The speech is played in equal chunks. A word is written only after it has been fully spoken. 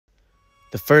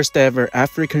The first ever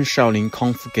African Shaolin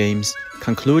Kung Fu Games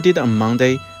concluded on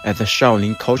Monday at the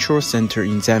Shaolin Cultural Center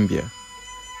in Zambia.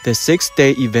 The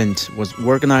 6-day event was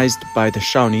organized by the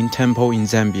Shaolin Temple in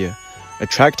Zambia,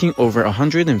 attracting over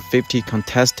 150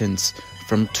 contestants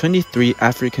from 23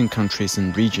 African countries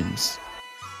and regions.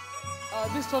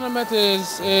 This tournament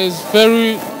is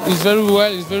very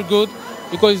good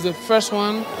because it's the first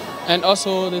one, and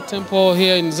also the temple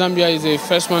here in Zambia is the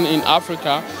first one in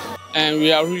Africa, and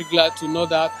we are really glad to know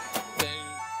that the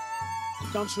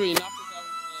country in Africa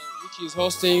which is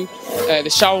hosting the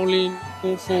Shaolin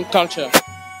Kung Fu culture.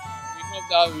 We hope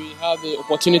that we have the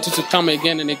opportunity to come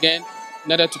again and again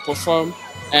in order to perform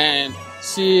and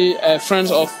see friends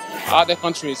of other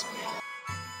countries.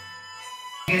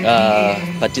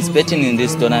 Participating in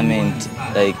this tournament,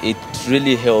 it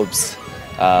really helps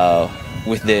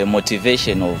with the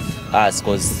motivation of us,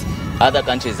 because other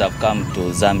countries have come to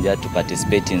Zambia to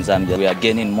participate in Zambia. We are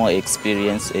gaining more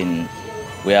experience and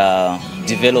we are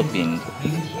developing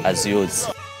as youths.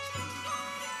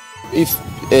 If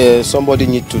somebody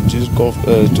needs to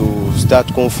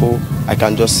start Kung Fu, I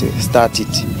can just say start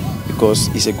it, because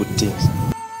it's a good thing.